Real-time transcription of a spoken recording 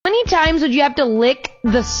times would you have to lick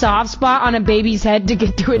the soft spot on a baby's head to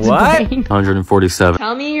get to its brain? 147.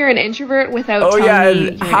 Tell me you're an introvert without telling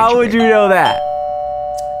me you're how would you know that?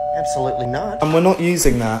 Absolutely not. And we're not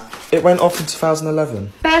using that. It went off in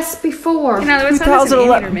 2011. Best before. You know,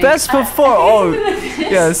 2011. Best before. Oh,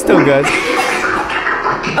 yeah, it's still good.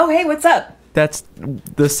 Oh, hey, what's up? That's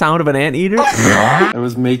the sound of an anteater? I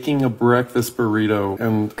was making a breakfast burrito,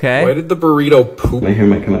 and okay. Why did the burrito poop? My hair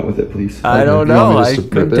might come out with it, please. I don't know. I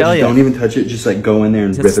couldn't tell you. Don't even touch it. Just like go in there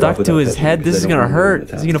and rip it off. Is it stuck to his head? This is gonna hurt.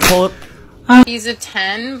 Is he gonna pull it? He's a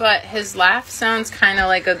 10, but his laugh sounds kind of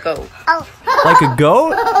like a goat. Like a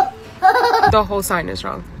goat? The whole sign is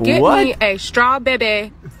wrong. Get me a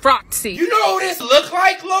strawberry frosty. You know what this look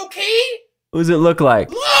like, low-key? What does it look like?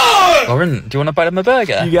 Look! Lauren, do you want a bite of my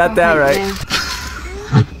burger? You got that right.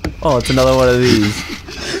 Oh, it's another one of these.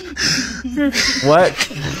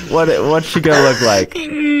 What's she gonna look like?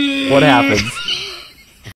 What happens?